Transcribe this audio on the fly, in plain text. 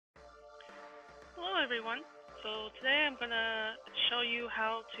everyone. So today I'm gonna show you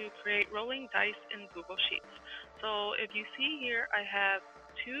how to create rolling dice in Google Sheets. So if you see here, I have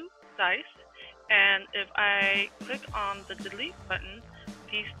two dice, and if I click on the delete button,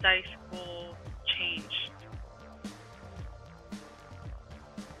 these dice will change.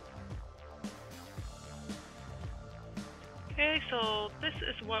 Okay, so this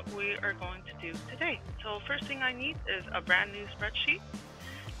is what we are going to do today. So first thing I need is a brand new spreadsheet.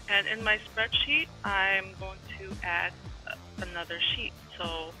 And in my spreadsheet, I'm going to add another sheet.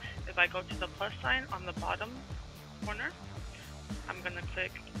 So if I go to the plus sign on the bottom corner, I'm going to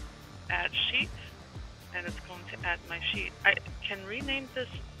click Add Sheet, and it's going to add my sheet. I can rename this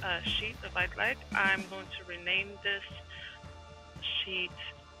sheet if I'd like. I'm going to rename this sheet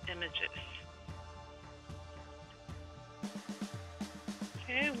Images.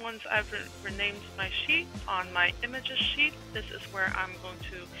 Okay, once I've renamed my sheet, on my Images sheet, this is where I'm going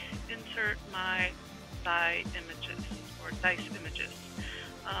to insert my die images or dice images.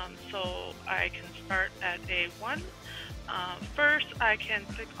 So I can start at A1. First, I can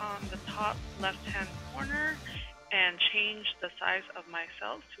click on the top left-hand corner and change the size of my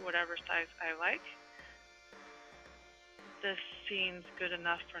cells to whatever size I like. This seems good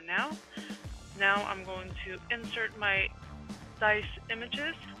enough for now. Now I'm going to insert my dice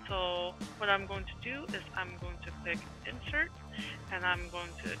images. So what I'm going to do is I'm going to click Insert, and I'm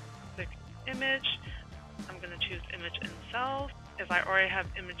going to click Image. I'm going to choose Image in Cells. If I already have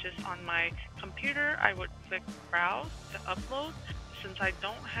images on my computer, I would click Browse to upload. Since I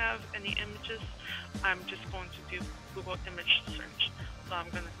don't have any images, I'm just going to do Google Image Search. So I'm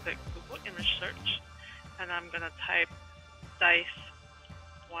going to click Google Image Search, and I'm going to type dice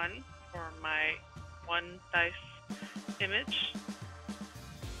 1 for my one dice image.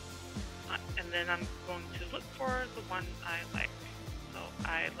 And then I'm going to look for the one I like. So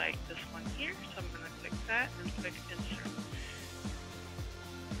I like this one here, so I'm going to click that and click Insert.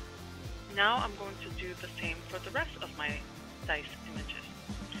 Now I'm going to do the same for the rest of my dice images.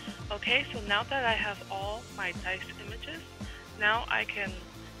 Okay, so now that I have all my dice images, now I can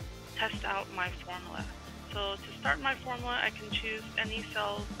test out my formula. So to start my formula, I can choose any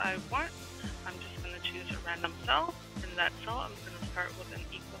cells I want. I'm just going to choose a random cell. In that cell, I'm going to start with an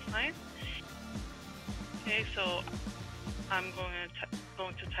equal sign. Okay, so I'm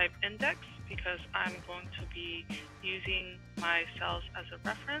going to type index because I'm going to be using my cells as a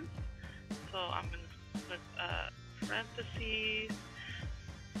reference. So I'm going to put parentheses,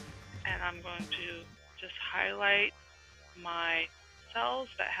 and I'm going to just highlight my cells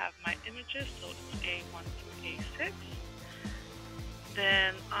that have my images, so it's A1 through A6.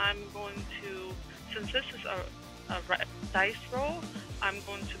 Then I'm going to, since this is a dice roll, I'm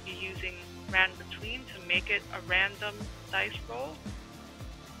going to be using ran between to make it a random dice roll.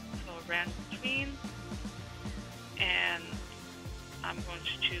 So ran between, and I'm going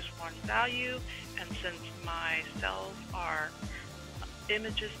to choose one value, and since my cells are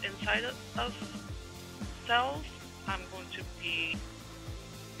images inside of cells, I'm going to be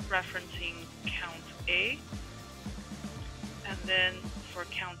referencing count A. And then for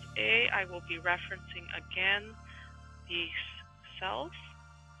count A, I will be referencing again these cells.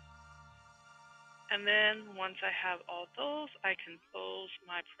 And then once I have all those, I can close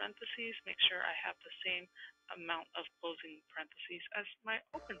my parentheses, make sure I have the same amount of closing parentheses as my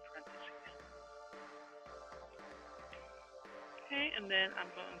open parentheses. Okay, and then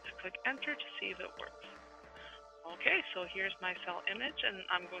I'm going to click Enter to see if it works. Okay, so here's my cell image, and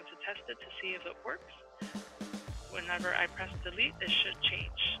I'm going to test it to see if it works. Whenever I press delete, it should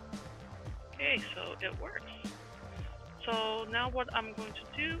change. Okay, so it works. So now what I'm going to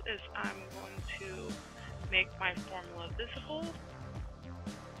do is I'm going to make my formula visible.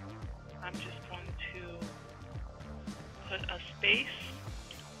 I'm just going to put a space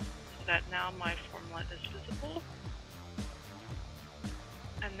so that now my formula is visible.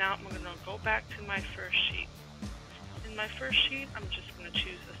 And now I'm going to go back to my first sheet. In my first sheet, I'm just going to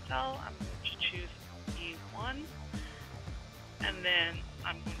choose a cell. I'm going to choose E1. And then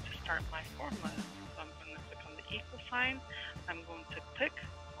I'm going to start my formula. So I'm going to click on the equal sign. I'm going to click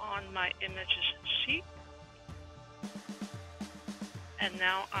on my images sheet. And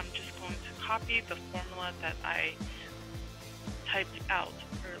now I'm just going to copy the formula that I typed out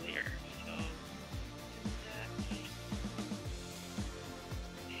earlier. So that's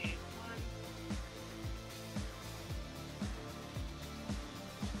A1.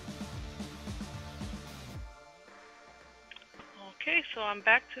 Okay, so I'm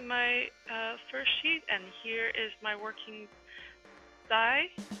back to my first sheet, and here is my working die.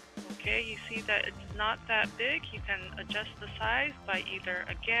 Okay, you see that it's not that big. You can adjust the size by either,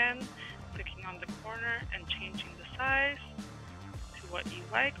 again, clicking on the corner and changing the size to what you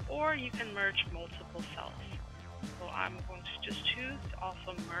like, or you can merge multiple cells. So I'm going to just choose to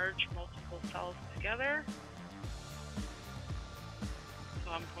also merge multiple cells together.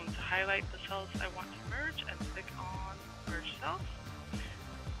 So I'm going to highlight the cells I want to merge and click on merge cells.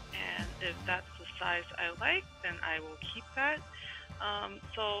 And if that's the size I like, then I will keep that.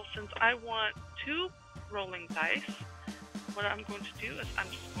 So since I want 2 rolling dice, what I'm going to do is I'm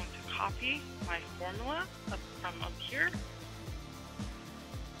just going to copy my formula from up here.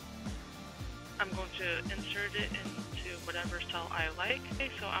 I'm going to insert it into whatever cell I like.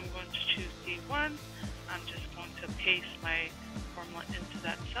 Okay, so I'm going to choose D1. I'm just going to paste my formula into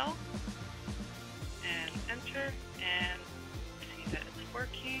that cell and enter and see that it's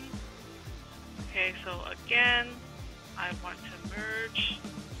working. Okay, so again, I want to merge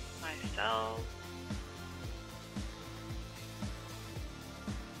my cells.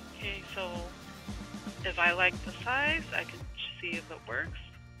 Okay, so if I like the size, I can see if it works.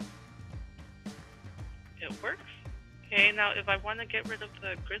 It works. Okay, now if I want to get rid of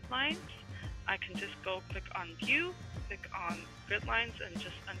the grid lines, I can just go click on View, click on Grid Lines, and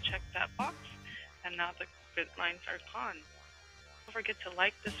just uncheck that box, and now the grid lines are gone. Don't forget to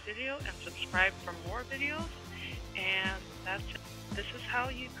like this video and subscribe for more videos, and that's it. This is how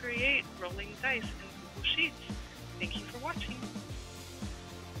you create rolling dice in Google Sheets. Thank you for watching.